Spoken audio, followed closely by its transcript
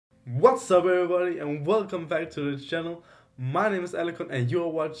What's up everybody and welcome back to the channel. My name is Alarcon and you're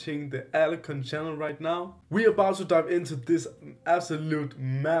watching the Alarcon channel right now. We're about to dive into this absolute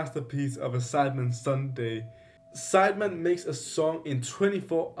masterpiece of a Sidemen Sunday. Sidemen makes a song in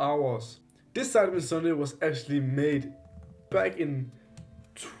 24 hours. This Sidemen Sunday was actually made back in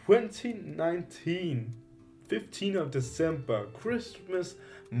 2019, 15th of December, Christmas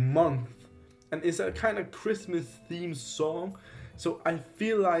month. And it's a kind of Christmas themed song. So I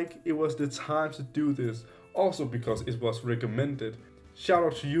feel like it was the time to do this, also because it was recommended. Shout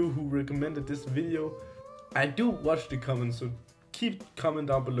out to you who recommended this video. I do watch the comments, so keep comment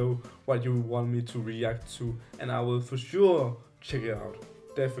down below what you want me to react to, and I will for sure check it out,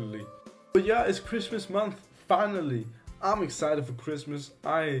 definitely. But yeah, it's Christmas month, finally. I'm excited for Christmas.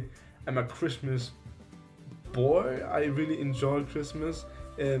 I am a Christmas boy. I really enjoy Christmas.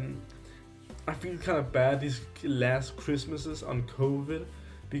 I feel kind of bad these last Christmases on COVID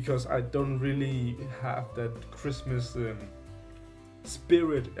because I don't really have that Christmas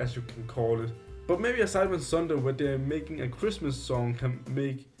spirit, as you can call it. But maybe a Sidemen Sunday where they're making a Christmas song can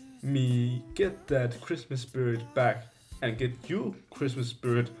make me get that Christmas spirit back and get you Christmas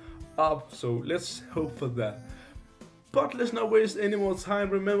spirit up. So let's hope for that. But let's not waste any more time.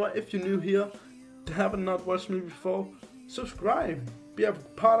 Remember, if you're new here, haven't not watched me before, subscribe. Be a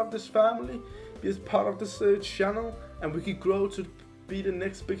part of this family, be a part of this channel, and we can grow to be the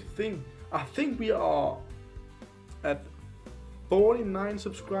next big thing. I think we are at 49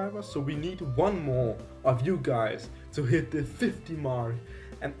 subscribers, so we need one more of you guys to hit the 50 mark,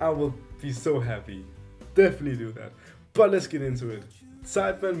 and I will be so happy. Definitely do that. But let's get into it.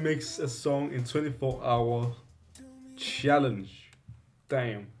 Sidemen makes a song in 24-hour challenge.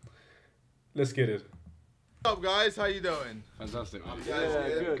 Damn. Let's get it. What's up, guys? How you doing? Fantastic. You guys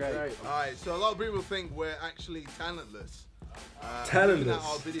good? Great. Alright, so a lot of people think we're actually talentless. Looking at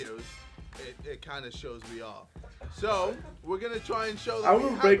our videos, it kind of shows we are. So we're gonna try and show that I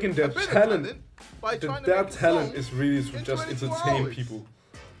will breaking their talent. Their talent is really to just entertain people,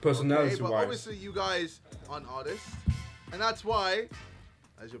 personality-wise. But obviously, you guys aren't artists, and that's why,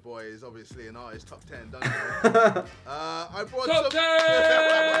 as your boy is obviously an artist, top 10, don't you? I brought top 10.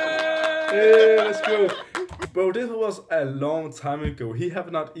 Hey, let's go. Bro, this was a long time ago. He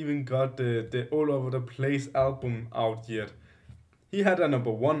have not even got the All Over the Place album out yet. He had a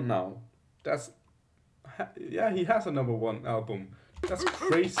 #1 now. That's, yeah, he has a #1 album. That's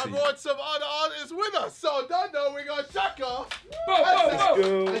crazy. I brought some other artists with us, so don't know we got Shaka.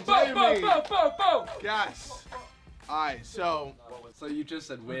 Let's Go. Yes. Alright, so you just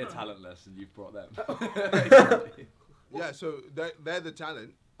said we're talentless and you've brought them. yeah, so they're the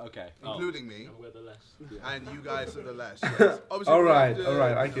talent. Okay. Including me. And we're the less. And you guys are the less. Yes. Alright,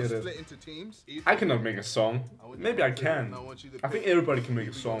 I get it. Split into teams. I cannot make a song. Maybe I can. I think everybody can make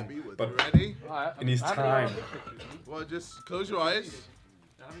a song, but ready? it needs time. Well, just close your eyes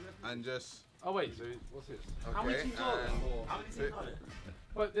and just. Oh wait, so what's this? Okay, How many teams are there? How many teams are there?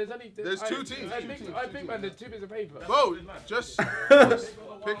 But there's two teams. I think man, there's 2 bits of paper. Whoa, just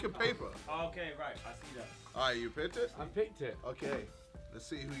pick a paper. Okay, right, I see that. Alright, you picked it? I picked it. Okay, let's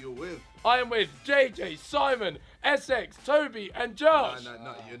see who you're with. I am with JJ, Simon, SX, Toby, and Josh.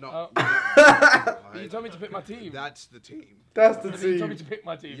 No, you're not. You told me to pick my team. That's the team. That's the You told me team. to pick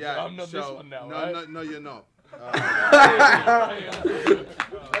my team, Yeah, so I'm not this one now, no, right? No, you're not.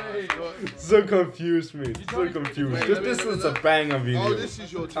 So confused, me. So confused. This is a banger video. Oh, this is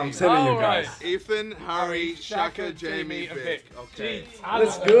your team. I'm telling you guys. Ethan, Harry, Shaka, Jamie, Vic. Okay.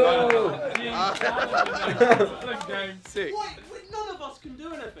 Let's go. Sick. None of us can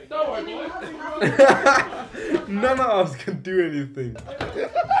do anything. Don't worry, boy. None of us can do anything.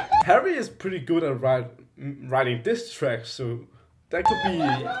 Harry is pretty good at writing diss tracks, so that could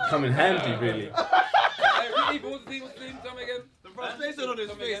come in handy, really. What's the theme? Tell me again. The frustration on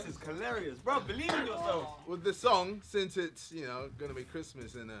his face is hilarious. Bro, believe in yourself. With the song, since it's, going to be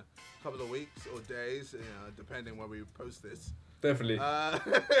Christmas in a couple of weeks or days, depending when we post this. Definitely. So,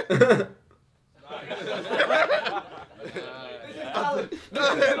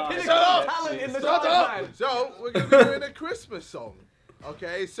 we're going to be doing a Christmas song.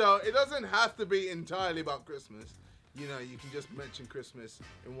 Okay, so it doesn't have to be entirely about Christmas. You can just mention Christmas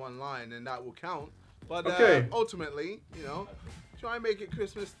in one line and that will count. But ultimately, try and make it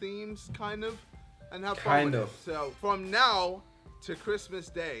Christmas themes, kind of, and have fun with it. So from now to Christmas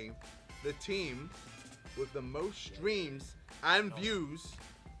Day, the team with the most streams and views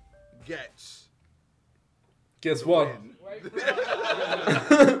gets. Guess what?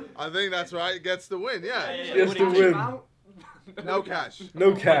 I think that's right. Gets the win. Yeah. Gets the win. No cash.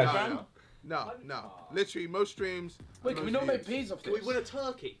 No cash. No. Literally, most streams. Wait, can we not make peas off this? Can we win a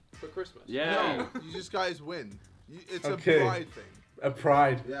turkey for Christmas? Yeah. No, you just guys win. It's Okay. a pride thing. A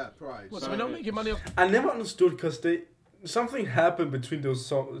pride. Yeah, pride. What, so we're not making money off... I never understood because something happened between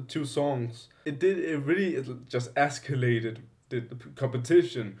those two songs. It really just escalated the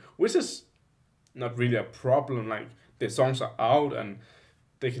competition, which is not really a problem. Like the songs are out and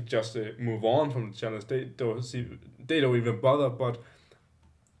they could just move on from the challenge. They don't even bother. But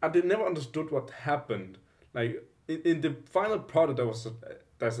I never understood what happened. Like in the final product,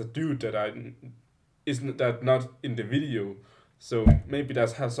 there's a dude that isn't that not in the video. So maybe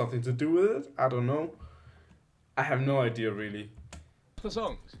that has something to do with it. I don't know. I have no idea really. The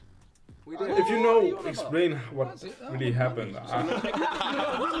songs? We did. If you know, explain what really happened.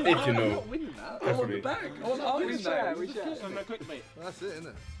 If you know, definitely. We share. That's it, isn't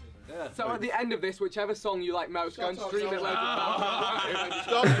it? Yeah. So at the end of this, whichever song you like most, go and stream it loads of times.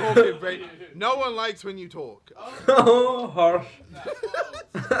 Stop talking, Brady. No one likes when you talk. Oh, harsh.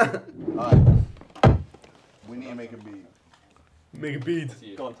 Alright. We need to make a beat. Make a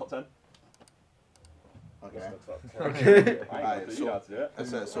beat. Go on, top 10. Okay. Okay. Alright, so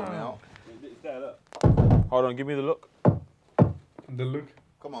let's sort me out. Hold on, give me the look. The look.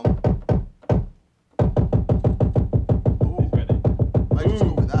 Come on. Ooh. I just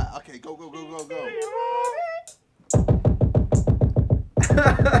go with that. Okay, go.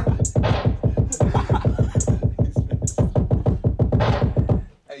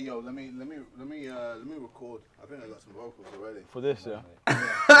 Hey yo, let me record. I think I got some vocals already. For this, yeah.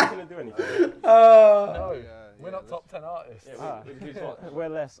 Not gonna do anything. No, Yeah, we're not top 10 artists. We're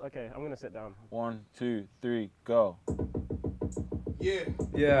less. Okay, I'm gonna sit down. 1, 2, 3, go. Yeah.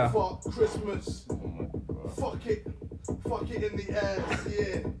 Yeah. Fuck Christmas. Fuck it. Fuck it in the air.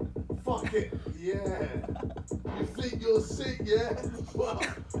 Yeah. Fuck it. Yeah. You think you're sick, yeah? Well,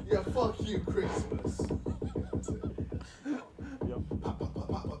 yeah, fuck you, Christmas.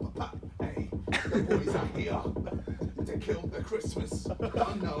 Hey, the boys are here to kill the Christmas.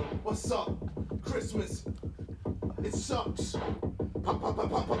 I know. What's up? Christmas. It sucks.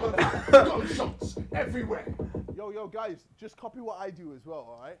 Gunshots everywhere. Yo, guys, just copy what I do as well,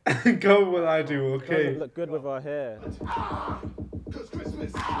 alright? Go what I do, okay. Doesn't look good with our hair. Cause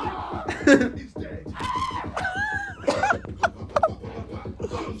Christmas is dead.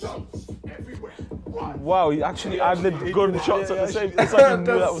 Gunshots everywhere. Wow, you actually ad-libbed gunshots at the same time. It's like you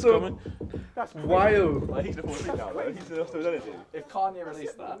knew that was coming. That's wild. Like, he's the 14 now, right? He's the fidelity. If Kanye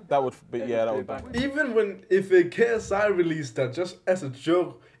released that... That would be, yeah, that would be. Even if a KSI released that just as a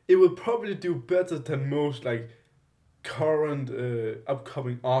joke, it would probably do better than most like current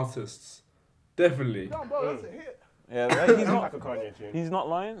upcoming artists. Definitely. No, bro, that's a hit. Yeah, like, he's not. Like a Kanye tune. He's not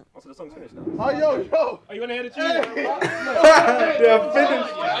lying. Also, the song's finished now. Oh, yo. Are you gonna hear the tune? They are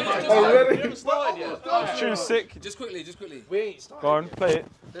finished already. We haven't started yet. Tune's sick. Just quickly. We ain't started. Go on, play it.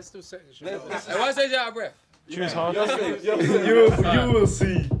 Let's do second. Hey, why is he out of breath? Tune's hard. You will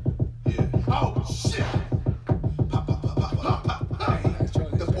see. Oh, shit.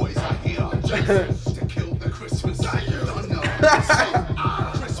 The boys are here to kill the Christmas. I don't know.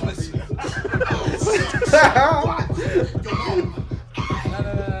 Christmas.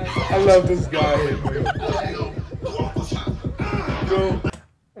 I love this guy. Bro,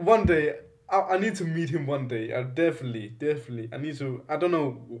 one day, I need to meet him one day. Definitely. I need to. I don't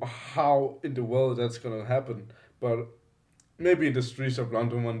know how in the world that's gonna happen, but maybe in the streets of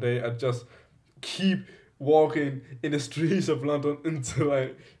London one day. I just keep walking in the streets of London until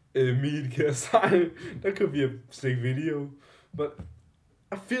I meet KSI. That could be a sick video, but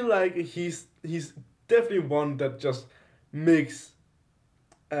I feel like he's definitely one that just makes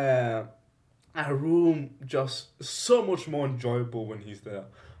a room just so much more enjoyable when he's there.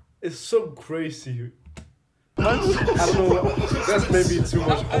 It's so crazy. I don't know, that's maybe too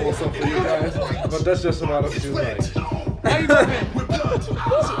much wholesome for you guys, but that's just what I feel like.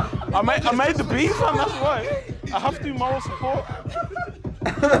 I made the beat, man, that's why. I have to do moral support.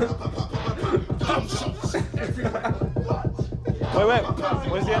 Wait,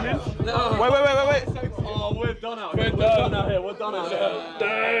 where's the ending? No. Wait. Oh, we're done out We're here. done out here. We're done out here.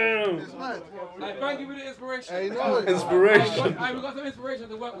 Damn! Hey, thank you for the inspiration. Hey, no. Inspiration. Hey, we got some inspiration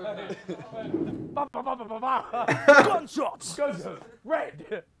to work with now. Gunshots!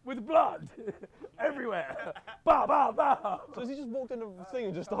 Red! With blood! Everywhere! Bah, bah, bah! So has he just walked in the thing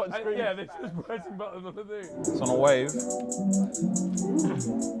and just started screaming? Yeah, this is pressing buttons on the thing. It's on a wave.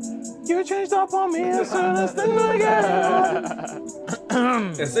 You changed up on me as soon as the again.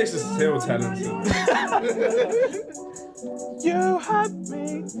 S6 is so talented. You had me.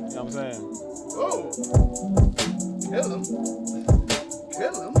 You know what I'm saying? Oh. Kill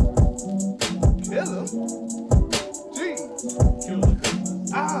him. Kill him? Jeez.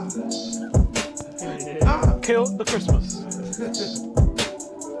 Kill the Christmas.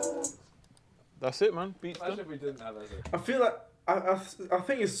 That's it, man. Beats done. Imagine if we didn't have it. I feel like I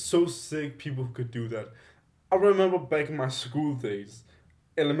think it's so sick people who could do that. I remember back in my school days,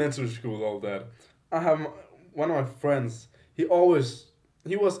 elementary school, all that. I have one of my friends. He was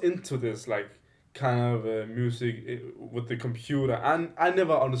into this like kind of music with the computer, and I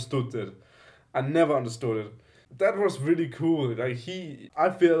never understood it. That was really cool. Like I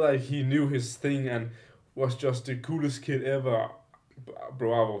feel like he knew his thing and was just the coolest kid ever.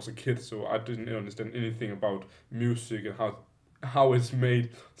 Bro, I was a kid, so I didn't understand anything about music and how it's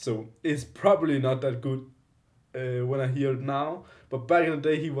made. So it's probably not that good when I hear it now. But back in the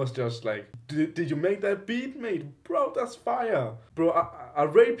day, he was just like, did you make that beat, mate? Bro, that's fire. Bro, I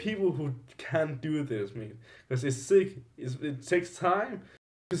rate people who can do this, mate. Because it's sick. It takes time.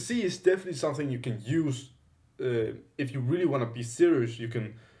 You can see it's definitely something you can use. If you really want to be serious, you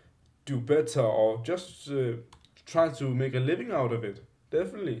can do better or just try to make a living out of it.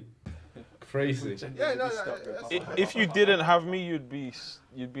 Definitely. Crazy. Yeah, no. If you didn't have me, you'd be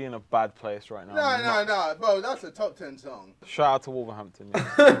in a bad place right now. No, bro, that's a top 10 song. Shout out to Wolverhampton.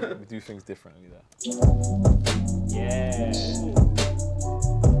 Yeah. We do things differently there. Yeah.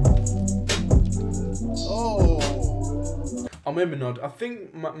 Oh. Or maybe not. I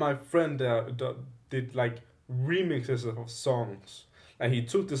think my friend did like remixes of songs. Like he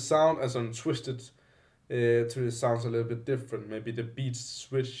took the sound and twisted to the sounds a little bit different. Maybe the beats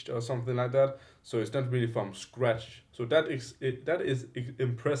switched or something like that. So it's not really from scratch. So that is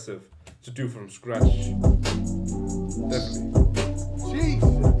impressive to do from scratch. Definitely.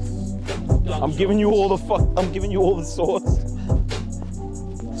 Jesus. I'm giving you all the sauce.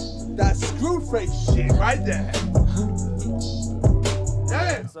 That screw face shit right there.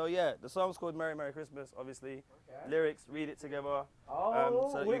 Damn. So yeah, the song's called Merry Merry Christmas, obviously. Lyrics, read it together.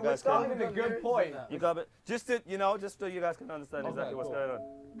 So that you guys starting can... a good point. You got it. Just so you guys can understand exactly what's going on.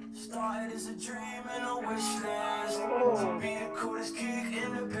 Started as a dream and a wish list. To be the coolest kick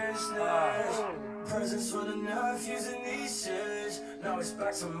in the business. Presents for the nephews and nieces. Now it's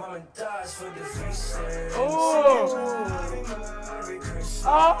back to mom and dad's for the feasting. Merry Christmas.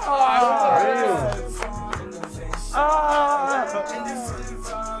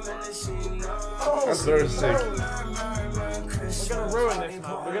 That's very sick. We're gonna ruin this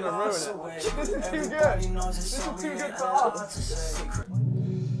now. We're gonna ruin it. This is too good. This is too good for us.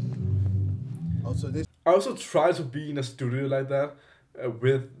 I also try to be in a studio like that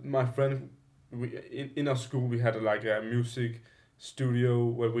with my friend. In our school we had like a music studio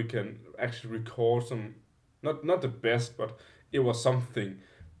where we can actually record some, not the best, but it was something.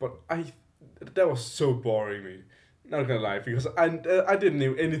 But that was so boring, me. Not gonna lie, because I didn't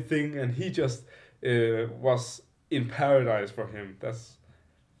know anything, and he just was in paradise for him.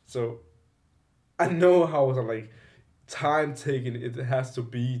 So I know how like time taking it has to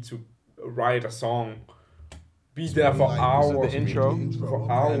be to write a song. Be there for hours, the intro, for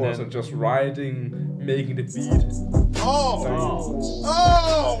hours, and just writing, making the beat. Oh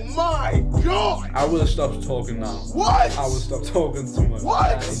my God! I will stop talking now. What? I will stop talking too much.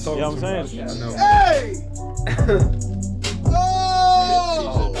 What? I'm talking Yeah, I'm too saying. much. I know. Hey!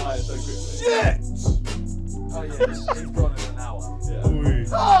 Oh! Shit! Oh yeah, he's gone in an hour. Yeah. Ooh.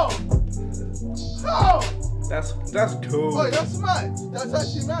 Oh! Oh! That's cool. Oh, that's mad. That's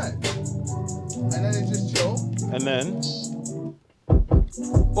actually mad. And then it just chill. And then.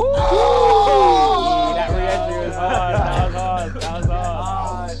 Oh! That re-entry was hard. That was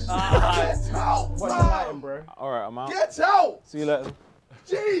hard. Get out, What's the lighting, bro? All right, I'm out. Get out! See you later.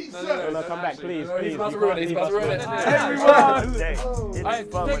 Jesus! No, come back, please. He's about to ruin it. He's about to ruin it. Everyone!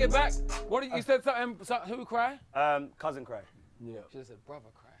 Take it back. What did you said? Something? Who cry? Cousin cry. Yeah. Should have said brother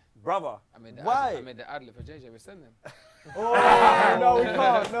cry. Brother. I made the ad-lib for JJ. We send them. No, we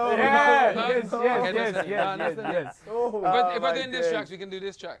can't. No, yes. If we're doing diss tracks, we can do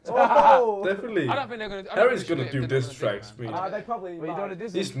diss tracks. Definitely. I don't think they're gonna. Harry's gonna do diss tracks. They probably.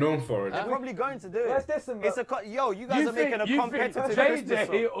 He's known for it. They're probably going to do it. Let's diss them. It's a you guys are making a competitive Christmas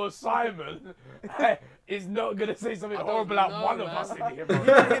song. JJ or Simon is not gonna say something horrible like one of us in here, bro. You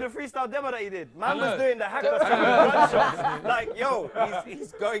didn't hear the freestyle demo that he did. Man was doing the hacker song with gunshots. Like, yo,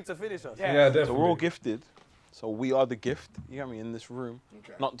 he's going to finish us. Yeah, definitely. So we're all gifted. So we are the gift. You got me in this room.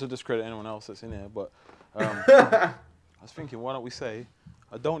 Okay. Not to discredit anyone else that's in here, but I was thinking, why don't we say,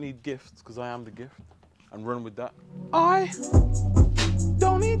 I don't need gifts because I am the gift, and run with that. I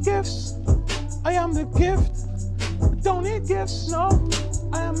don't need gifts. I am the gift. Don't need gifts. No,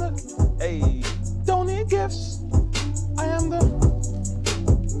 I am the. Hey, don't need gifts. I am the.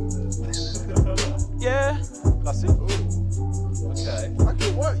 Yeah. That's it. Okay. I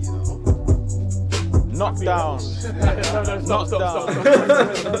can work, you know. Knock down. Stop.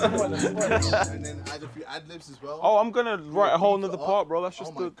 And then add a few ad-libs as well. Oh, I'm gonna write a whole nother part, bro. That's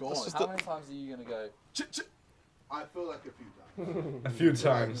just Oh my God. How many times are you gonna go? I feel like a few times. A few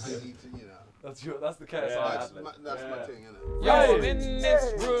times. I need to, you know. That's the case. That's my thing, innit? Yo, I'm in this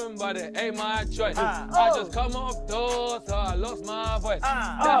room, but it ain't my choice. I just come off doors, so I lost my voice.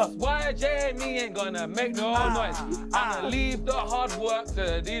 That's why Jamie ain't gonna make no noise. I'm gonna leave the hard work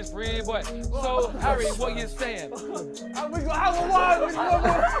to these free boys. So, Harry, what you saying? You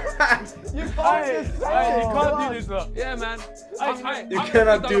can't do this, look. Yeah, man. You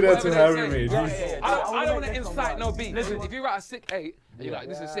cannot do that to Harry, mate. I don't want to incite no beef. Listen, if you write a sick 8, and you're like,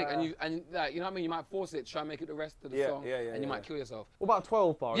 this is sick, and like, you know what I mean? You might force it, try and make it the rest of the song, and you might kill yourself. What about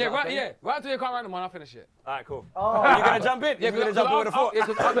 12 bars? Yeah, right until you can't write them on, I'll finish it. Alright, cool. Are you gonna jump in? Yeah, You're gonna jump in with a foot? Yeah,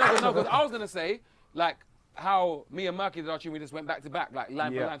 because I was gonna say, like, how me and Murky did our tune, we just went back to back, like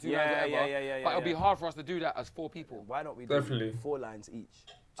line for line, 2 lines, whatever. But it'll be hard for us to do that as 4 people. Why don't we do 4 lines each?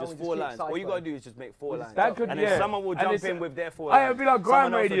 Just 4 lines. All you gotta do is just make 4 lines. That could, and then someone will jump in with their 4 lines. It'll be like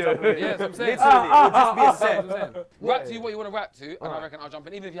grime radio. Yeah, that's what I'm saying. Literally, it'll just be a set. Rap to you what you want to rap to, and I reckon I'll jump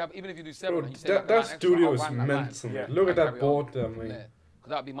in. Even if you do 7, and you say that studio is mental. Look at that board there, man. Because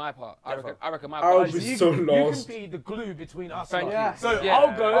that'd be my part. I reckon my I part. would be so lost. You can be the glue between us. Thank you. So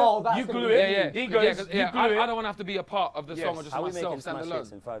I'll go. You glue it. Yeah. He goes. You glue it. I don't want to have to be a part of the song or just myself stand alone.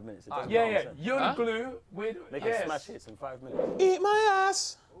 In 5 minutes. Yeah. You're the glue. Making smash hits in 5 minutes. Eat my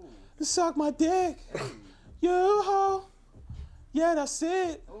ass. Suck my dick. You hoe. Yeah, that's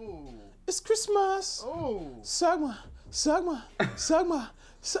it. It's Christmas. Suck my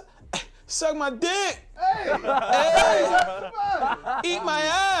dick. Hey. Eat my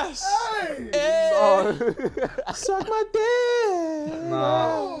ass. Hey. Suck my dick.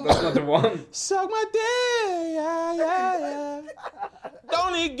 Nah, that's not the one. Suck my dick. Yeah.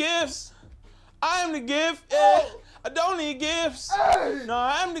 Don't need gifts. I am the gift. Yeah. I don't need gifts. No,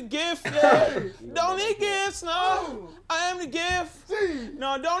 I am the gift. Yeah. Don't need gifts. No, I am the gift.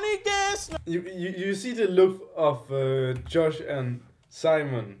 No, don't need gifts. No. You see the look of Josh and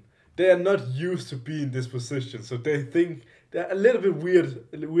Simon. They are not used to being in this position, so they think they're a little bit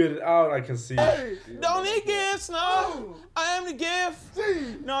weirded out. I can see. Don't need gifts. No, I am the gift.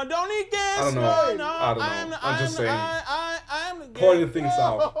 No, don't need gifts. I don't know. No, I don't know. I'm just saying. I am the gift. Pointing things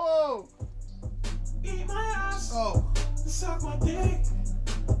out. Eat my ass. Suck my dick.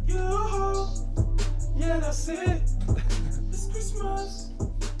 You hoe. Yeah, that's it. It's Christmas.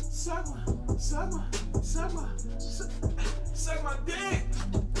 Suck my dick.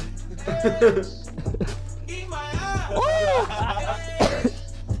 Eat my ass.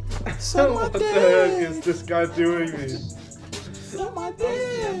 What the heck is this guy doing me? Suck my dick.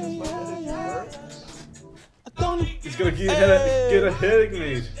 He's gonna get a headache,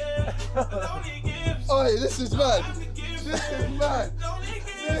 mate. Oh, this is mad. This is mad.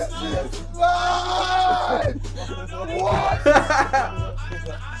 This is mad. What?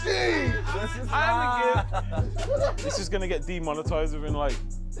 Gee. This is gonna get demonetized within like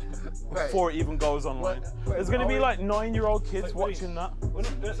before it even goes online. There's gonna be like 9-year-old kids watching that.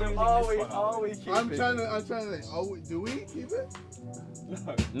 Are we keeping I'm trying to think. Do we keep it?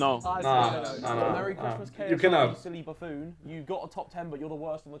 No. No. Merry Christmas, KSI, You cannot. you silly buffoon. You got a top 10, but you're the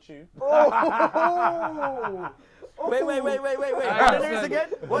worst on the tune. Wait. What are the lyrics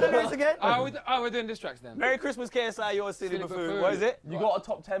again? We're doing diss tracks then. Merry Christmas, KSI, you're a silly buffoon. What is it? You got a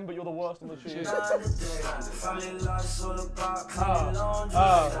top 10, but you're the worst on the tune.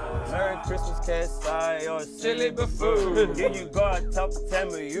 Merry Christmas, KSI, you're a silly buffoon. You got a top 10,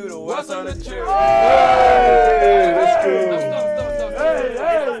 but you the worst on the tune. Hey, let's go.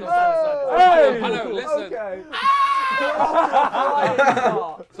 I know, listen.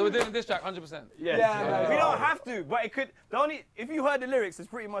 So we're doing this track 100%. Yeah. We don't have to, but it could. If you heard the lyrics, it's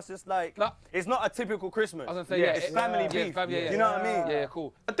pretty much just like it's not a typical Christmas. I was gonna say it's family beef. You know what I mean? Yeah,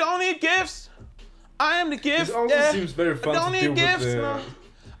 cool. I don't need gifts. I am the gift. This also seems very fun to deal with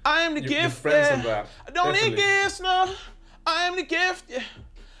I am the gift. friends and that. I don't need gifts. No, I am the gift. Yeah.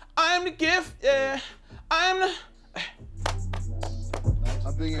 I am the gift. Yeah. I am the.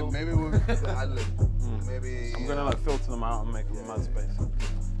 I'm thinking maybe we'll ad-lib. Maybe. I'm gonna like filter them out and make them a mad space.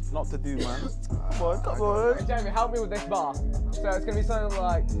 Not to do, man. Come on. Jamie, help me with this bar. So it's gonna be something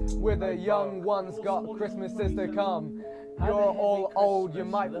like, "With the young ones got Christmas is to come. you're all old, you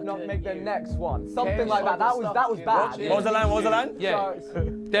might not make the next one. Something like that. That was bad. What was the line? What was the line? Yeah.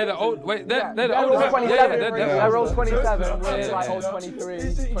 They're the old. Wait, they're the They're old. all 27. They're all 27. Yeah. We're like old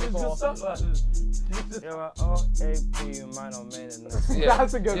 23, 24. You're an OAP, you might not make it next. Yeah.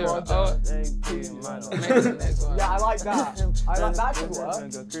 That's a good one. OAP, you might not make it next. Yeah, I like that. I like that could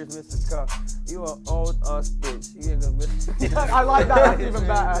work. Christmas is come. You an old ass bitch. You ain't gonna be. I like that. That's even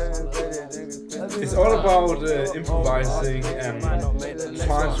better. It's all about improvising and trying to fit the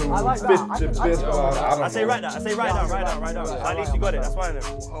bit. I say right now. I say right now. At least you got it. That's fine.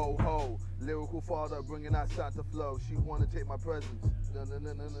 Ho ho, lyrical father bringing that Santa flow. She wanna take my presents.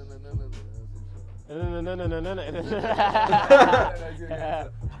 What?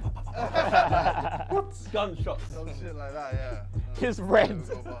 Gunshots. Some shit like that, yeah. It's red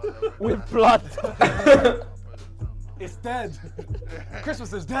with blood. It's dead.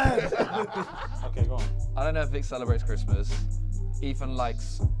 Christmas is dead. Okay, go on. I don't know if Vic celebrates Christmas. Ethan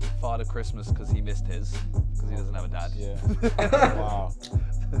likes Father Christmas because he missed his, because he doesn't have a dad. Yeah. Wow.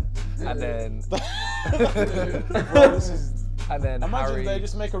 And then... Bro, this is... And then imagine Harry... they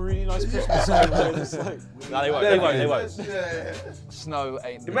just make a really nice Christmas song where it's like... No, they won't. Snow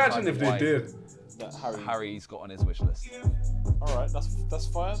ain't... Imagine if they did. That Harry's got on his wish list. Alright, that's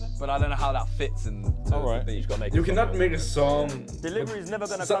fire then. But I don't know how that fits into the beat. You cannot make a song... Delivery is never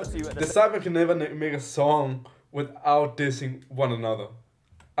gonna come to you at the Sidemen can never make a song without dissing one another.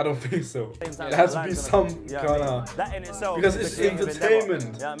 I don't think so. It has to be some kind of... That in itself... Because it's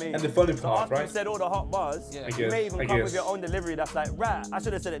entertainment and the funny part, right? You said all the hot bars, you may even come with your own delivery that's like, right, I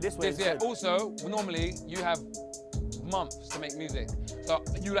should have said it this way. Yeah, also, normally you have months to make music. So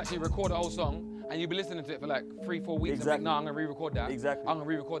you'll actually record a whole song and you'll be listening to it for like 3-4 weeks and think, no, I'm gonna re-record that. Exactly. I'm gonna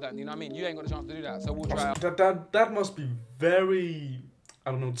re-record that, you know what I mean? You ain't got a chance to do that, so we'll try out. That must be very,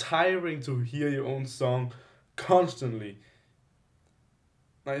 I don't know, tiring to hear your own song constantly.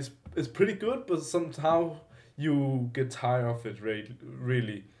 Like, it's pretty good, but somehow you get tired of it,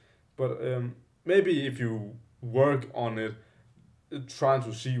 really. But maybe if you work on it, trying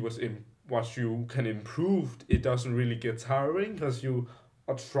to see what you can improve, it doesn't really get tiring because you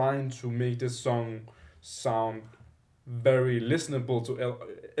are trying to make this song sound very listenable to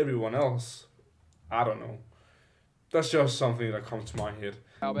everyone else. I don't know. That's just something that comes to my head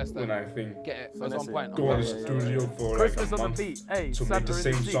when I think get it. So it's on point. go in the studio for Christmas like a on month the beat. Hey, to Santa make the in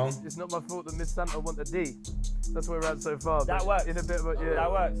same the song. It's not my fault that Miss Santa want a D. That's where we're at so far. That works. In a bit, but yeah. That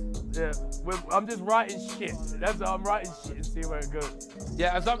works. Yeah. I'm just writing shit. I'm writing shit and see where it goes.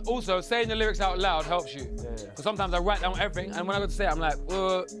 Yeah, and also saying the lyrics out loud helps you. Because sometimes I write down everything, and when I go to say it, I'm like, you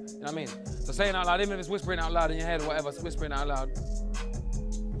know what I mean? So saying out loud, even if it's whispering out loud in your head or whatever, whispering out loud,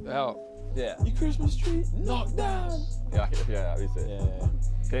 it helps. Yeah. Your Christmas tree knocked down. Yeah, that's it. Yeah.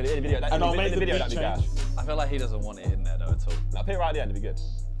 In the video, and I'll make the video that'd be gas. I feel like he doesn't want it in there though at all. I'll put it right at the end, it'd be good.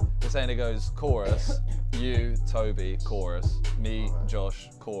 We're saying it goes chorus, you, Toby, chorus, me, Josh,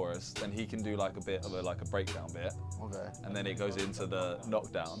 chorus, then he can do like a bit of a breakdown bit. Okay. And then it goes into the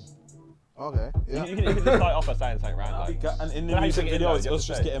knockdown. Okay. Yeah. You can just start off by saying something random. And in the music video, it's us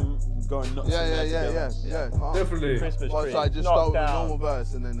just getting going nuts. Yeah. Definitely. Well, so I just start with a normal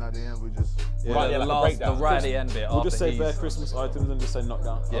verse and then at the end we just... the right at the end bit. We'll just say bare Christmas items and just say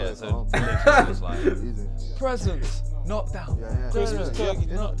knockdown. Yeah, so literally just like presents, knockdown. Christmas turkey,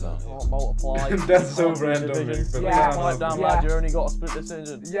 knockdown. Multiply. That's so random. Pipe down, lad. You only got to split this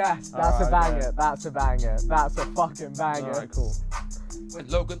engine. Yes, that's a banger. That's a banger. That's a fucking banger. Alright, cool. When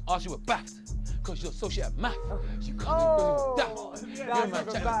Logan asked you a bath, cause you're so shit at math. You come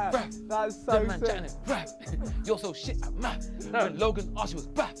That's so sick. You're so shit at math. When Logan asked you a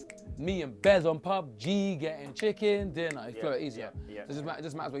bath, me and Bez on PUBG getting chicken dinner. It's flow easier. So it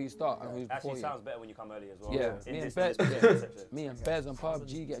just matters where you start and who's before Actually, you. sounds better when you come early as well. Yeah, me and Bez on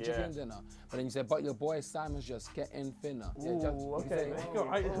PUBG get chicken dinner. But then you said, but your boy Simon's just getting thinner.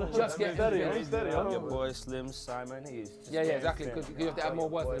 Just getting thinner. Your boy Slim Simon, he's just exactly. Because you have to add more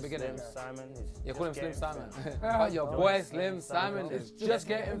words at the beginning. Slim Simon, You call him Slim Simon. But your boy Slim Simon is just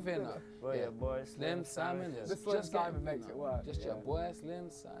getting thinner. Your boy Slim Simon is just getting makes it work. Just your boy Slim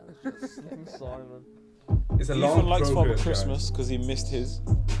Simon. Slim Simon. It's a long Ethan likes Father progress, Christmas because he missed his.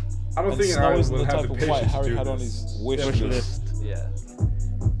 I don't think Snow Harry isn't will the have type the of white patience to Harry do had on this. his wish list. Yeah.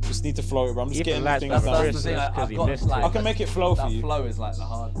 Just need to flow it, but I'm just getting the thing That's down. the thing. I've got this, like, I can make it flow for that you. flow is like the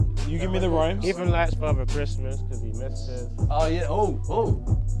hard. You give me the rhymes. Ethan likes Father Christmas because he missed his. Oh yeah.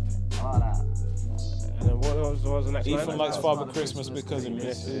 Oh. I like that. And then what was the next line? Ethan likes Father Christmas because he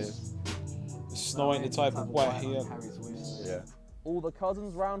missed his. Snow ain't the type of white he had. Yeah. all the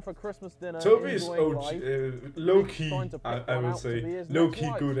cousins round for Christmas dinner. Toby is enjoying life. low-key, Trying to pick I one would out to say. be his Low-key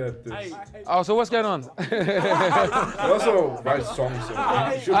next good wife. at this. Oh, so what's going on? He also writes songs, so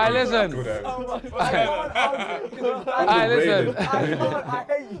he should be listen. good at it. Listen. I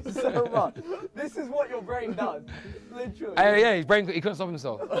hate you so much. This is what your brain does. Literally. Yeah, his brain, he couldn't stop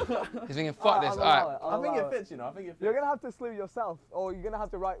himself. He's thinking, fuck this. Alright. I think it fits, you know. I think it fits. You're gonna have to slew yourself, or you're gonna have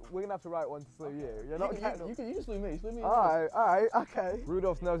to write. We're gonna have to write one to slew you. You're not. You can slew me. Slew me. All right, okay.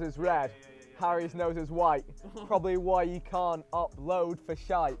 Rudolph's nose is red. Harry's nose is white. Probably why you can't upload for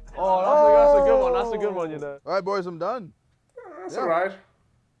shite. Oh, that's a good one. That's a good one, you know. All right, boys, I'm done. That's alright.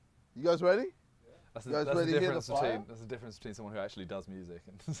 You guys ready? That's You guys the ready to hear the difference fire? between someone who actually does music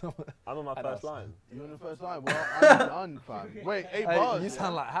and someone. I'm on my first line. You're on the first line. Well, I'm done, fam. Wait, 8 bars. You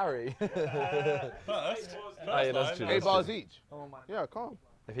sound like Harry. First Yeah, that's true. 8 bars each. Yeah, calm.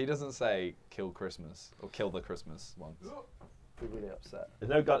 If he doesn't say "kill Christmas" or "kill the Christmas" once, Be really upset. There's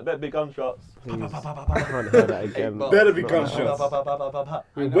no gun. Better be gunshots. I can't hear that again. Better be gunshots.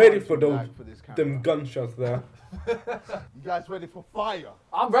 We're waiting for them gunshots there. You guys ready for fire?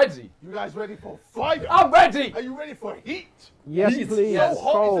 I'm ready. You guys ready for fire? I'm ready. Are you ready for heat? Yes, Heat. please. So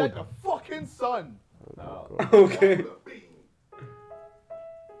hot it's like the fucking sun. Okay.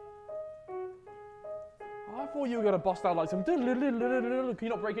 I thought you were gonna bust out like some. Can you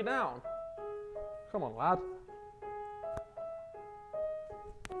not break it down? Come on, lad.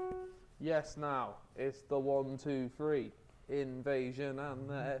 Yes, now it's the 1, 2, 3 invasion and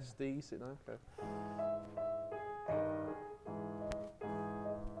the SDC. Okay.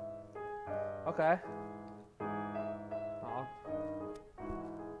 Okay. Oh.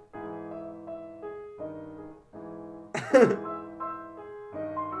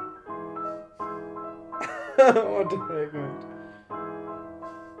 What the heck, man?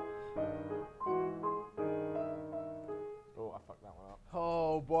 Oh, I fucked that one up.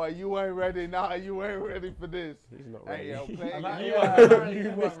 Oh boy, you ain't ready now. You ain't ready for this. He's not Hey, yo, play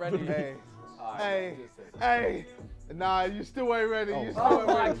You weren't ready. Hey. Nah, you still ain't ready. You still Oh ain't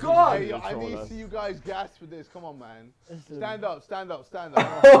my ready. God. Hey, yo, I need to see you guys gas for this. Come on, man. Stand up.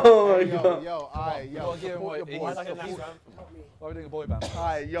 Oh my Hey, God. yo, alright, yo, support your boy. Why are we doing a boy band?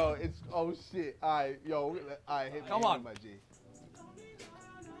 Alright, yo, it's, oh shit. Alright, yo, alright, hit me. Come on. My G.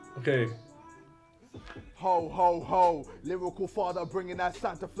 Okay. Ho, ho, ho. Lyrical father bringing that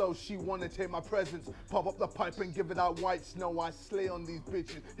Santa flow. She wanna take my presents. Pop up the pipe and give it out white snow. I slay on these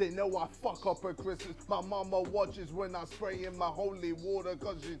bitches. They know I fuck up her Christmas. My mama watches when I spray in my holy water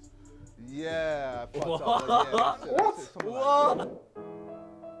cause she's... Yeah, I fucked up. Yeah, What?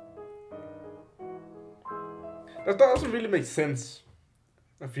 That doesn't really make sense.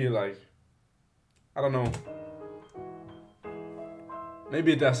 I feel like. I don't know.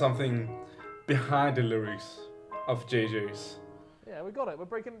 Maybe there's something behind the lyrics of JJ's. Yeah, we got it. We're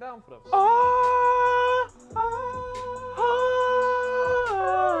breaking it down for them.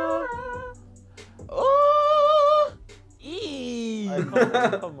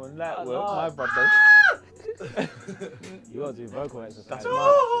 Come on, that work, my brother. You gotta do vocal exercise.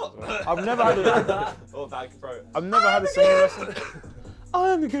 I've never had a. Oh, thank you, bro. I've never had a singing lesson. I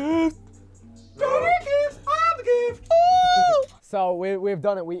am the gift. So we've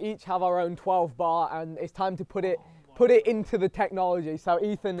done it. We each have our own 12 bar, and it's time to put it into the technology. So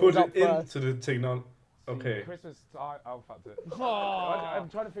Ethan Put is up it first. into the technology. Okay. Christmas, oh, fucked it. I'm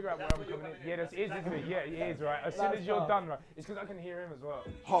trying to figure out where I'm coming in. Yeah, this is, isn't it? Yeah, it is, right? As soon as you're done, right? It's because I can hear him as well.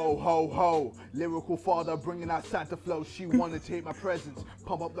 Ho, ho, ho. Lyrical father bringing out Santa flow. She wanna take my presents.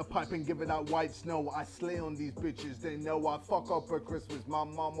 Pump up the pipe and give it out white snow. I slay on these bitches. They know I fuck up her Christmas. My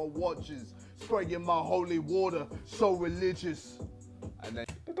mama watches. Spraying my holy water. So religious. And then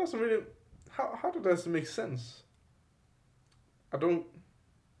That doesn't really. How does it make sense? I don't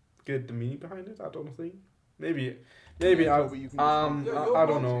get the meaning behind it. I don't think. Maybe I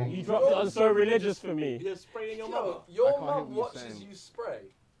don't know. You dropped it on so religious for me. You're spraying your mother. Your can't hear mum what you're watches saying. you spray.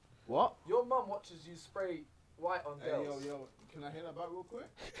 what? Your mum watches you spray white on Hey, girls. yo, can I hear that back real quick?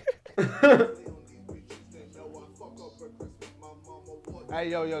 Hey,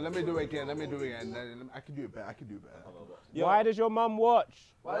 yo, let me do it again. I can do it better. Why does your mum watch?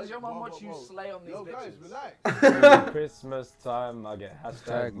 Why does your mum watch you slay on these Yo, guys, bitches? relax. Christmas time, I get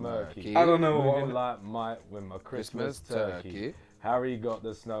hashtag murky. I don't know Moving what. like Mike with my Christmas turkey. Harry got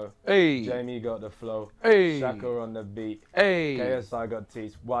the snow. Hey. Jamie got the flow. Hey. Shaka on the beat. Hey. KSI got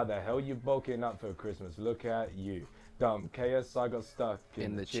teeth. Why the hell you bulking up for Christmas? Look at you. Dumb. KSI got stuck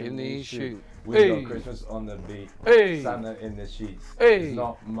in the chimney chute. We Hey. got Christmas on the beat. Hey. Santa in the sheets. Hey. It's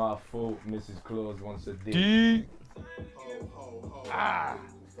not my fault. Mrs. Claus wants a D. D.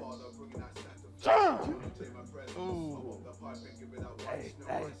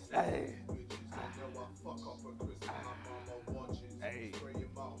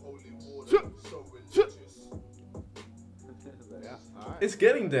 It's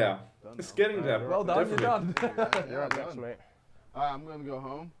getting there. It's getting there. Well done, definitely. you're done. You're up next, mate. Alright, I'm gonna go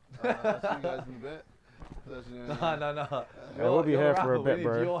home. See you guys in a bit. No. We'll be here for a bit, We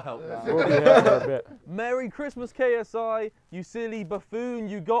bro. need your help now. We'll be here for a bit. Merry Christmas, KSI. You silly buffoon.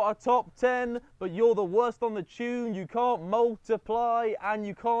 You got a top 10, but you're the worst on the tune. You can't multiply and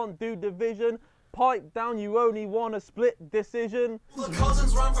you can't do division. Pipe down, you only want a split decision. The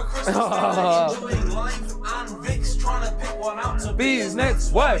cousins run for Christmas, enjoying life, and Vic's trying to pick one out to be his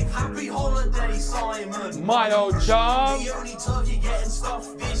next wife. Happy holiday, Simon. My old chum. The only turkey getting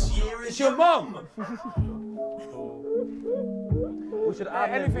stuffed this year is your mum. We should add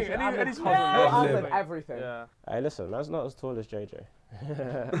anything, any Ad-lib everything. Yeah. Hey, listen, that's not as tall as JJ.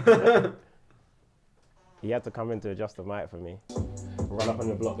 He had to come in to adjust the mic for me. Run up on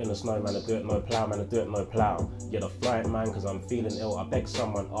the block in the snow, man, I do it no plow, man, I do it no plow. Get a flight, man, cause I'm feeling ill. I beg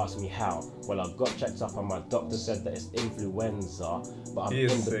someone ask me how. Well, I got checked up and my doctor said that it's influenza. But I'm in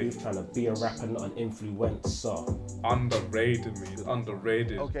the booth trying to be a rapper, not an influencer. Underrated, man,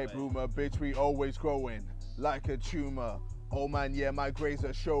 underrated. Okay, Bloomer, bitch, we always growing like a tumor. Oh man, yeah, my grades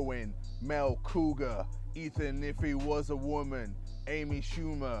are showing. Mel Cougar, Ethan if he was a woman. Amy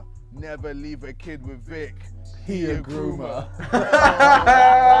Schumer, never leave a kid with Vic. He a groomer.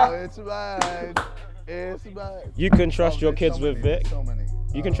 Oh, it's bad. It's bad. You can trust your kids with Vic.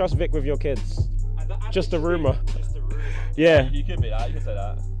 You can trust Vic with your kids. Just a rumor. Yeah. You could be that. You could say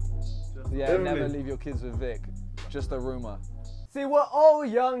that. Yeah, never leave your kids with Vic. Just a rumor. See what all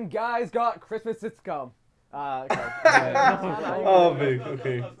young guys got Christmas is come. Okay. Oh, Vic,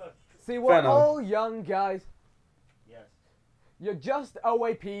 okay. See what all young guys. Yes. You're just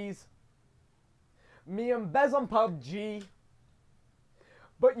OAPs. Me and Bez on PUBG.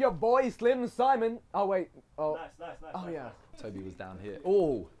 But your boy Slim Simon. Oh wait. Oh. Nice. Oh yeah. Toby was down here.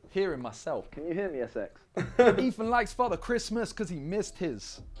 Oh, hearing myself. Can you hear me, SX? Ethan likes Father Christmas because he missed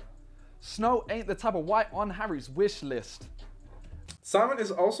his. Snow ain't the type of white on Harry's wish list. Simon is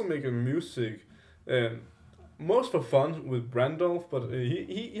also making music, most for fun with Brandolph, but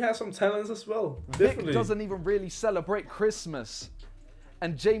he has some talents as well. Definitely. Vic doesn't even really celebrate Christmas.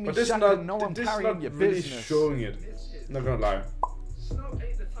 And Jamie But this is Shack not, no one this is carrying not your really business. showing it. Not gonna lie. Snow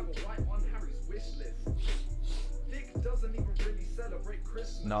ain't the type of white on Harry's wish list. Vic doesn't even really celebrate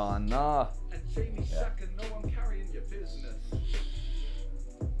Christmas. Nah. And Jamie Shack and no one carrying your business.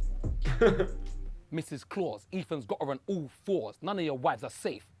 Mrs. Claus, Ethan's got her on all fours. None of your wives are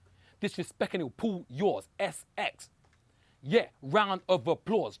safe. Disrespecting he'll pull yours. SX. Yeah, round of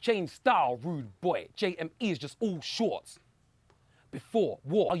applause. Change style, rude boy. JME is just all shorts. Before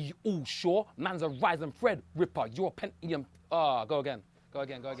war, are you all sure? Man's a rising thread ripper. You're a Pentium. Go again.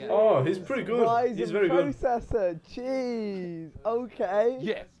 Oh, he's pretty good. He's very good. Processor. Jeez. Okay.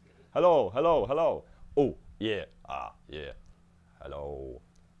 Yes. Hello. Oh, yeah. Yeah. Hello.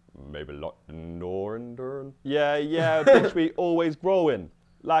 Maybe lock the door and turn. Yeah, bitch, we always growing.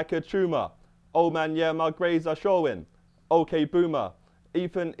 Like a tumor. Oh man, yeah, my grades are showing. Okay, boomer.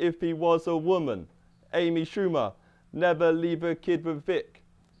 Ethan if he was a woman. Amy Schumer. Never leave a kid with Vic.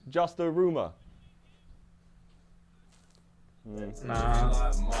 Just a rumor.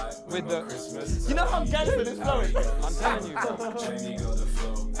 Nah. With the... You know how gangster this flow is? I'm telling you.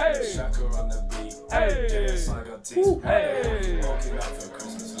 Hey! Hey! Walking out for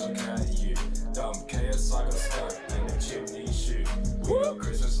Christmas, look at you. Dumb KSI got stuck in the chimney chute. We got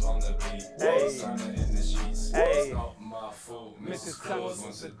Christmas on the beat. Hey. Santa in the sheets. Hey. It's not my fault. Mrs. Claus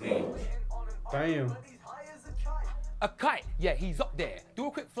wants a date. Damn. A kite, yeah, he's up there. Do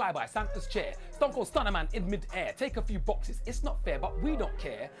a quick flyby, Santa's chair. Stone Cold Stunner Man in mid-air. Take a few boxes, it's not fair, but we don't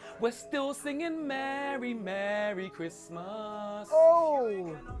care. We're still singing Merry, Merry Christmas.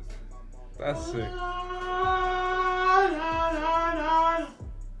 Oh! That's sick.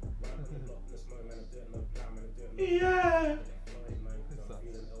 Yeah.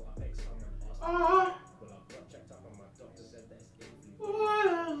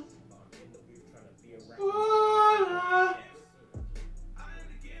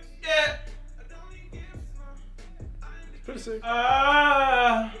 It's pretty sick. In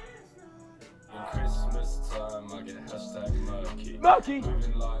Christmas time, I get hashtag murky. Murky.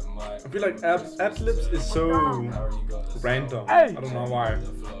 Moving like I feel like ad-libs is so random. Hey. I don't know why.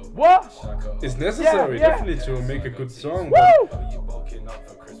 What? It's necessary, Yeah. definitely, to make a good song. Woo! But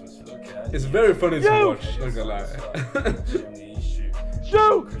it's very funny to watch. Not gonna lie.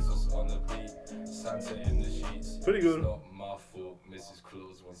 Shoot! Christmas on the beat. Santa in the sheets. Pretty good. It's not my fault. Mrs.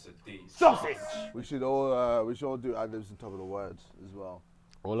 Claus wants a deed. Sausage. We should all do ad-libs on top of the words as well.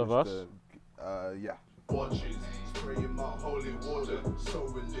 All of us? Yeah. Spraying my holy water, so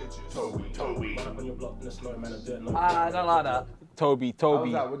religious. Toby. Run up on your block in the snow, man, and do it no I don't like that. Toby.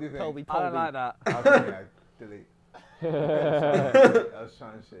 How's that? What do you think? Toby. I don't like that. Okay, yeah, delete. I was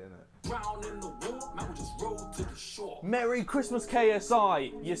trying to shit in it. Merry Christmas,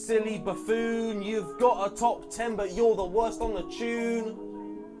 KSI. You silly buffoon. You've got a top 10, but you're the worst on the tune.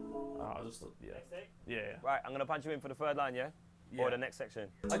 Yeah. Right, I'm gonna punch you in for the third line, yeah? Or the next section.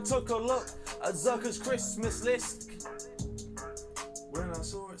 I took a look at Zucker's Christmas list. When I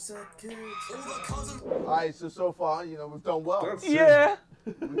saw it said kids. Alright, so far, you know, we've done well. That's Yeah.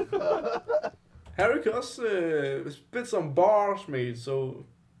 Harry Cuss spit some bars, mate, so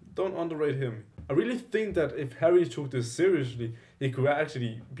don't underrate him. I really think that if Harry took this seriously, he could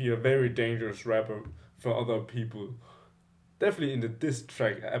actually be a very dangerous rapper for other people. Definitely in the diss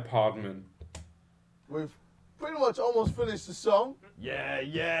track apartment. We've pretty much almost finished the song. Yeah.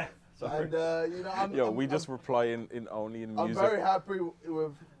 And, you know, we just reply in only in music. I'm very happy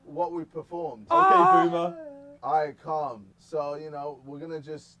with what we performed. Okay, Boomer. Alright, calm. So, you know, we're gonna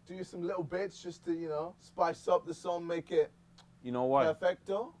just do some little bits just to, you know, spice up the song, make it You know why?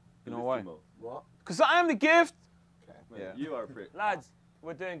 perfecto. You know why? What? Because I am the gift. Okay. Yeah. You are a prick. Lads,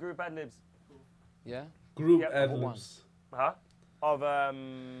 we're doing group ad-libs. Yeah? Group Yep. ad-libs. Huh? Of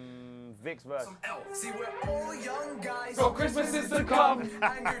Vic's verse. See, we're all young guys. So Christmas is to come.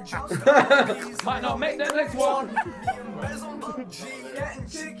 And you're just Might not make the next one. getting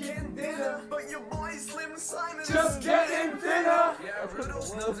chicken dinner, but your boy Slim Simon Just getting thinner. Yeah,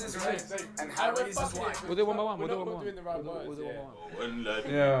 Rudolph's nose is red, and Harry's is white. We'll do one by one. We'll do one by We're one. doing the right We'll words. do one by one. And let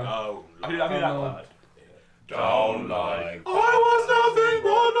Yeah. down. I do that part. Down like. I was nothing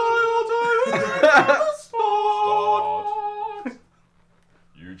but I Start.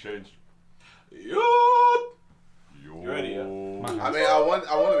 You changed. You ready, yeah? I mean, I want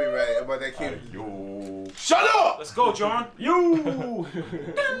to be ready, but they keep. Shut up! Let's go, John. You.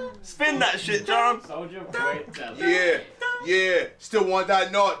 Spin that shit, John. Soldier, Yeah. Still want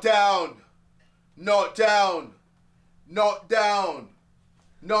that knock down. Knock down. Knock down.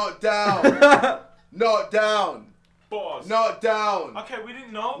 Knock down. Knock down. Boss. Knock down. Okay, we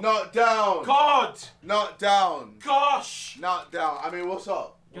didn't know. Knock down. God. Knock down. Gosh. Knock down. I mean, what's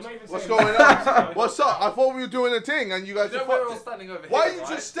up? You're not even What's saying going on? What's up? I thought we were doing a thing and you guys just we're fucked all it. standing over Why here, are you right?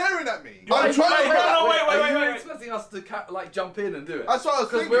 just staring at me? Wait, I'm trying to. wait, Are you wait. expecting us to like jump in and do it? That's what I was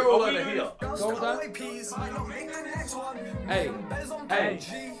Because thinking. we're all Are we over doing here. Just Go with that. OAPs, might not make the next one. Hey, hey,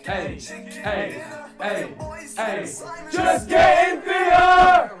 hey, hey, hey, hey. Simon Just getting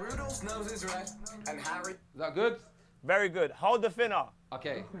thinner. Rudolph's nose is red, and Harry. Is that good? Very good. Hold the thinner.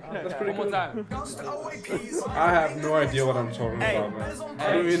 Okay. That's pretty One more good. time. Just OAPs. I have no idea what I'm talking about, man.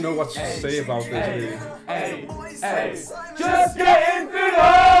 I don't even know what to say about this, really. Hey, hey. Just getting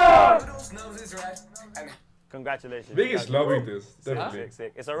thinner. Rudolph's nose is red, and Congratulations. Big is loving this, definitely. Sick,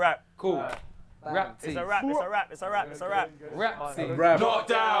 sick. It's a wrap. Cool. Rap It's a rap, it's a rap, it's a rap, it's a rap. Rap team. Rap. Knock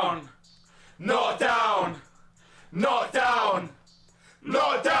down. Knock down. Knock down.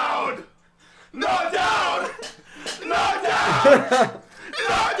 Knock down. Knock down. Knock down.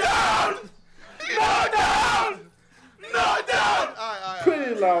 Knock down. Knock down. Knock down.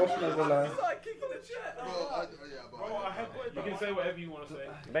 Pretty loud, not gonna lie. You can say whatever you want to say.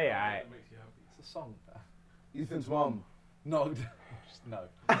 Be alright. It's a song. Ethan's mum. No. No.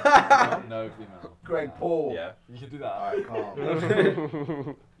 No female. Greg Paul. Yeah. You can do that. Alright,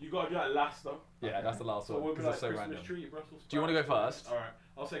 calm. You gotta do that last though. Yeah, that's the last So one. we'll be Because like it's so Christmas random. tree, Brussels Do you want to go sprouts. first? Alright,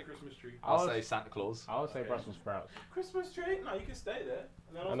 I'll say Christmas tree. I'll say Santa Claus. I would say Brussels sprouts. Christmas tree? No, you can stay there.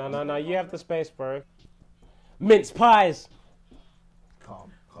 And then No, you have the space, bro. Mince pies.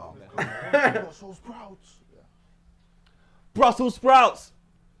 Calm. Brussels sprouts. Brussels sprouts.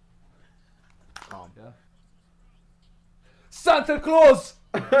 Calm. Yeah. Santa Claus.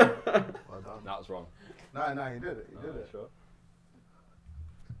 Well done. That was wrong. No, he did it. He did it. Sure.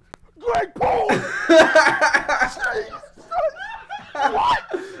 Greg Paul!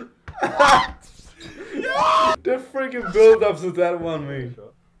 The freaking build-ups to that one, man.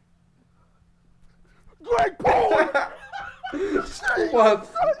 Greg Paul! What?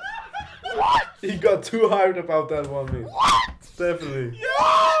 He got too hyped about that one, man. Definitely.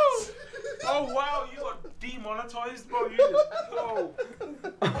 Oh wow, you got demonetized, bro. Oh.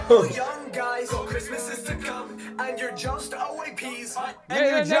 young guys, so Christmas is to come, and you're just OAPs. Make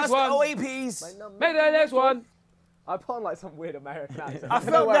the next one. OAPs. Make the next one. I put on like some weird American accent. I don't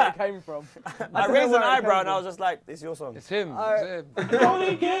know felt where that. it came from. I raised an eyebrow and I was just like, "This is your song." It's him. It's him.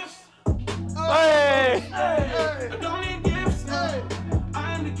 Only gifts. Hey! Only gifts. I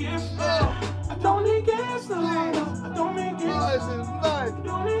am the gift. I don't need gifts, no. I don't need gifts.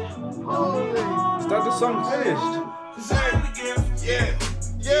 Is that the song finished? Cause I am the gift.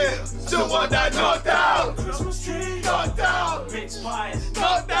 Yeah. Still want that knocked down. Christmas tree, knocked down. Mixed pies,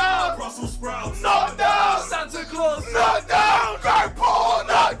 knocked down. Brussels sprouts, knocked down. Santa Claus, knocked down. Greg Paul,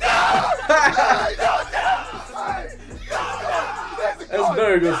 knocked down. Knocked down. That's a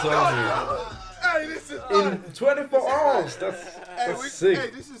very good song. Hey, this is In 24 hours, that's sick. Hey,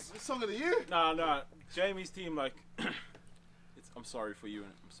 this is song of the year. Nah. Jamie's team, like, I'm sorry for you,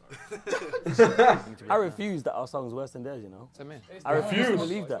 and I'm sorry. I refuse that our song's worse than theirs, you know. I refuse. refuse to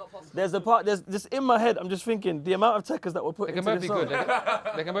believe that. There's a part, there's just in my head, I'm just thinking, the amount of techers that were put into this song.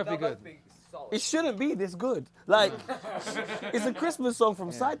 They can both be good. It shouldn't be this good. Like, it's a Christmas song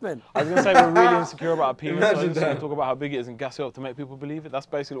from Sidemen. I was going to say we're really insecure about our penis, so we talk about how big it is and gas it up to make people believe it. That's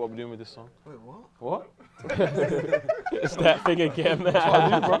basically what we're doing with this song. Wait, what? What? It's that thing again. That's what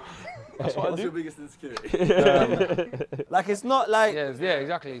I do, bro. That's what I do. What's your biggest insecurity? Like, it's not like... Yeah,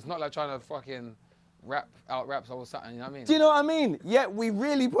 exactly. It's not like trying to fucking rap or something, you know what I mean? Do you know what I mean? Yet we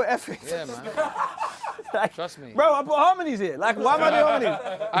really put effort. Yeah, man. Like, trust me. Bro, I put harmonies here. Like, why am I doing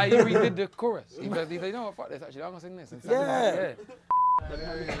harmonies? You redid the chorus. They know what, fuck this, actually. I'm gonna sing this. Yeah.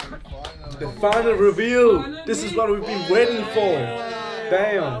 The final reveal. This is what we've been waiting for.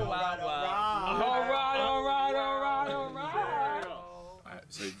 Damn.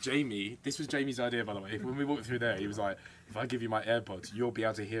 So Jamie, this was Jamie's idea, by the way. When we walked through there, he was like, if I give you my AirPods, you'll be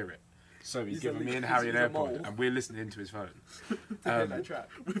able to hear it. So he's giving me and Harry an AirPod, and we're listening into his phone.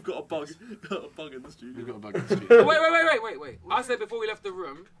 We've got a bug in the studio. We've got a bug in the studio. Wait. I said before we left the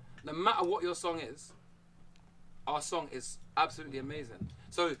room, no matter what your song is, our song is absolutely amazing.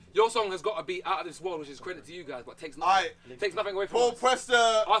 So your song has got to be out of this world, which is credit to you guys, but takes nothing away from us. Press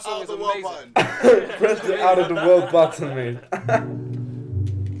the our song out is of the world amazing. button. Press the out of the world button, mate.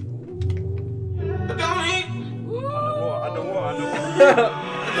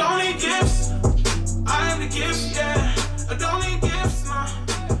 I don't need gifts. I am the gift, yeah. I don't need gifts, no.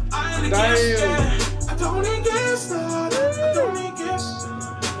 I am the gift, yeah. I don't need gifts, no. I don't need gifts.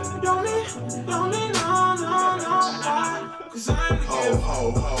 Don't need, no. Cause I'm the gift. Ho,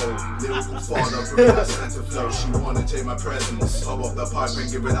 lyrical father, bring that Santa flow. She wanna take my presents. Pop up the pipe and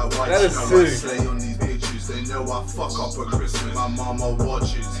give it out white. That is I sick. slay on these bitches. They know I fuck up for Christmas. My mama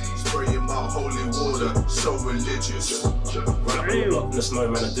watches. Spraying my holy water, so religious. Run up on the block, no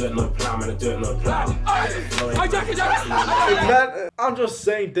snowman, I do it, no plow, man, I do it, no plow. I'm just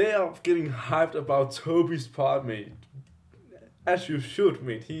saying, they are getting hyped about Toby's part, mate. As you should,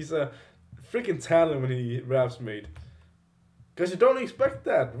 mate. He's a freaking talent when he raps, mate. Because you don't expect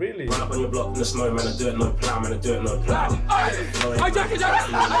that, really. Run up on your block, no snowman, I do it, no plow, man, I do it, no plow.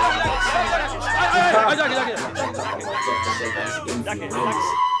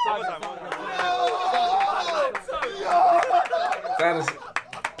 That is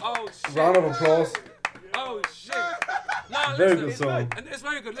shit. Round of applause. Oh shit. No, Very listen, good song. And it's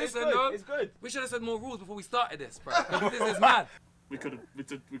very good. It's Listen, good, though. it's good. We should have said more rules before we started this, bro. This is mad. We could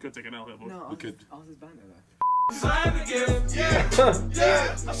take an L here, boy. No, we could. I was his banter though. I'm the gift,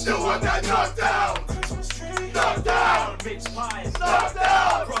 yeah. I still want that knocked down. Christmas tree, knocked down. Mixed pies, knocked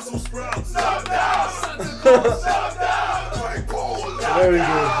down. Brussels sprouts, knocked down. Santa Claus, knocked down. Greg Paul, Very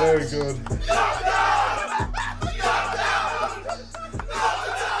good, very good. knocked down. Knocked down.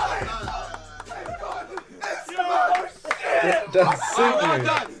 That's sick, Well mate.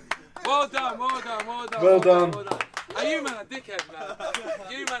 done. Well done. And you man are dickheads, man.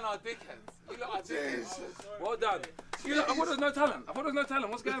 You man are dickheads. You lot are dickheads. Well done. You lot, I thought there was no talent.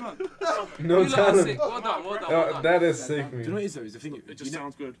 What's going on? No you lot are talent. sick. Well done. That is sick, Do you know mate. what it is though? Is the thing, it just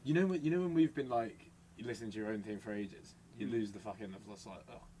sounds good. You know when we've been like listening to your own thing for ages, you lose the fucking just like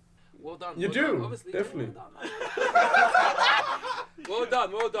oh. Well done. You well do, done, obviously. definitely. Well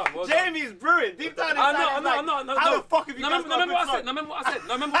done. Jamie's brewing. Deep down inside, I'm not. how the fuck have you guys got a good song? Remember what I said.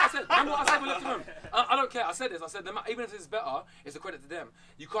 Remember what I said. We left the room. I don't care. I said this. I said even if it's better, it's a credit to them.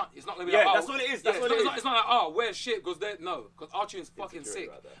 You can't. It's not gonna be like Yeah, that's what it is. That's what it is. It's not like we're shit because they're because our tune's fucking sick.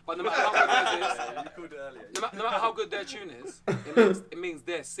 But no matter how good theirs is, no matter how good their tune is, it means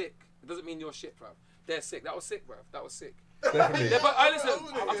they're sick. It doesn't mean you're shit, bruv. They're sick. That was sick, bruv. That was sick. Definitely. Listen,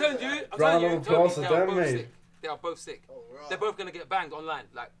 I'm telling you, Round of applause to they are them, both mate. sick. They are both sick. They're both gonna get banged online,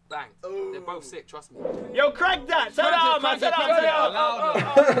 like banged. They're both sick, trust me. Yo, crack that! Turn it on, man! Turn it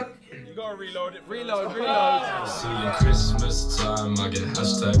on! You gotta reload it. Reload. Soon Christmas time, I get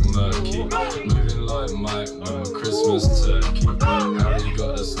 #murky. Moving like Mike with my Christmas turkey. Harry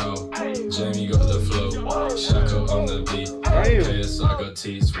got the style, Jamie got the flow. Shaka on the beat, KS I got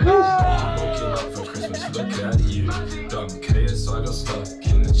teased. Woken up for Christmas, look at you. Dumb KS I got stuck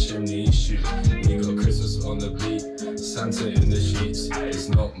in It's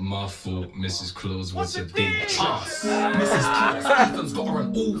not my fault, Mrs. Claus was a bitch. Mrs. Claus, Ethan's got her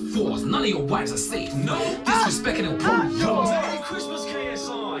on all fours. None of your wives are safe. No disrespecting and pull yours. Merry Christmas,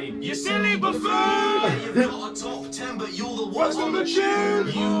 KSI. You silly buffoon. Yeah, you've got a top 10, but you're the worst on the tune.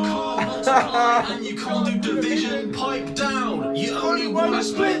 You can't multiply and you can't do division. Pipe down. You only want a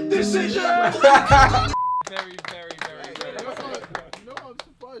split decision. Very. No, I'm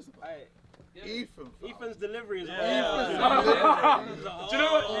surprised. Ethan's delivery is Do you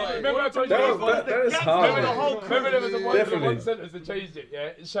know what? Remember I told you that is hard. Remember there was one sentence that changed it,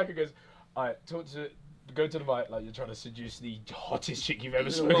 yeah? Shaka goes, alright, go to the mic like you're trying to seduce the hottest chick you've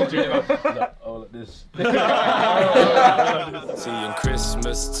ever spoken to. Like, oh, like this. See you in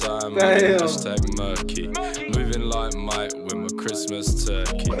Christmas time, #murky. Moving like Mike with my Christmas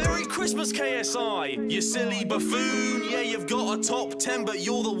turkey. Merry Christmas, KSI. You silly buffoon. Yeah, you've got a top 10, but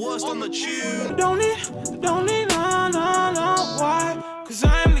you're the worst on the tune. Don't need, no, why? Cause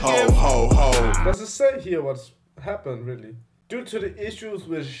I'm the gift. Ho. Does it say here what's happened, really? Due to the issues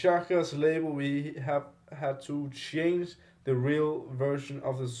with Shaka's label, we have had to change the real version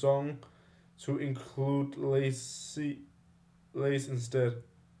of the song to include lace instead.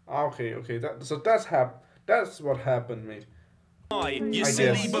 Okay, that's what happened, mate. You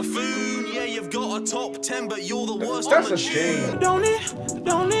silly buffoon, yeah, you've got a top 10, but you're the worst on the tune. Don't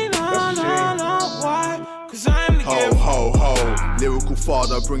need, why? Cause I'm the gift. Ho, lyrical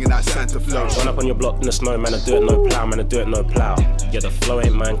father bringing that Santa flow. Run up on your block in the snow, man, I do it no plow, man, I do it no plow. Yeah, the flow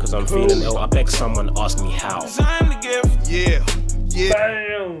ain't mine cause I'm feeling ill, I beg someone ask me how. Cause I'm the gift. Yeah.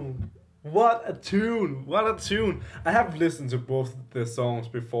 Damn! What a tune! I have listened to both the songs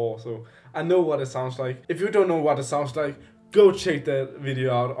before, so I know what it sounds like. If you don't know what it sounds like, go check that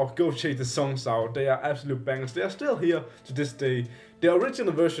video out or go check the songs out. They are absolute bangers. They are still here to this day. The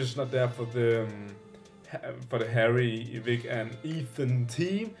original version is not there for the Harry, Vic and Ethan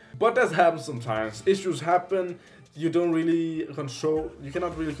team, but that happens sometimes. Issues happen. You cannot really control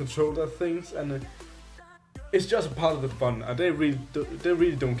that things, and it's just a part of the fun. And they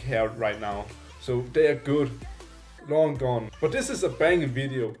really don't care right now. So they are good. Long gone. But this is a banging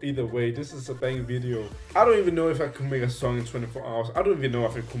video either way. This is a banging video. I don't even know if I could make a song in 24 hours. I don't even know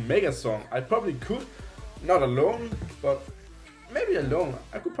if I could make a song. I probably could. Not alone, but maybe alone.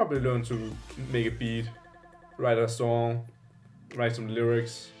 I could probably learn to make a beat, write a song, write some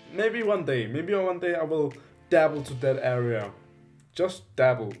lyrics. Maybe one day I will dabble to that area. Just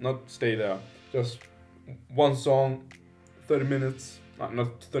dabble, not stay there. Just one song, 30 minutes.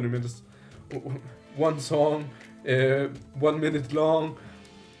 Not 30 minutes. One song. 1 minute long.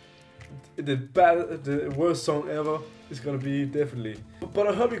 The worst song ever is gonna be definitely. But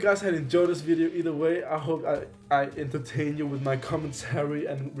I hope you guys had enjoyed this video either way. I hope I entertained you with my commentary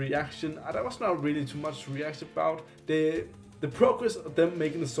and reaction. There was not really too much to react about. The progress of them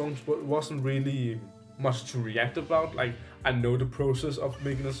making the songs wasn't really much to react about. Like, I know the process of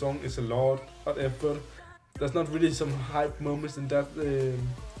making a song is a lot of effort. There's not really some hype moments in that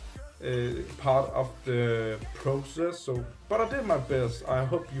part of the process, but I did my best. I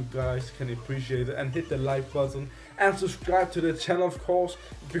hope you guys can appreciate it and hit the like button and subscribe to the channel, of course,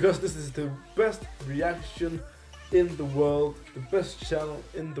 because this is the best reaction in the world, the best channel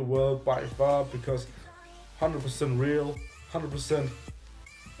in the world by far, because 100% real, 100%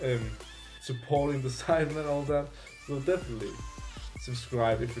 supporting the Sidemen and all that. So definitely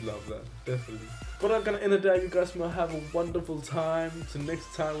subscribe if you love that, definitely. But I'm gonna end it there. You guys will have a wonderful time. Till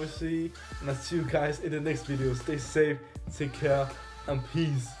next time we see, and I'll see you guys in the next video. Stay safe, take care, and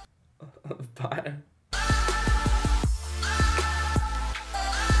peace. Bye.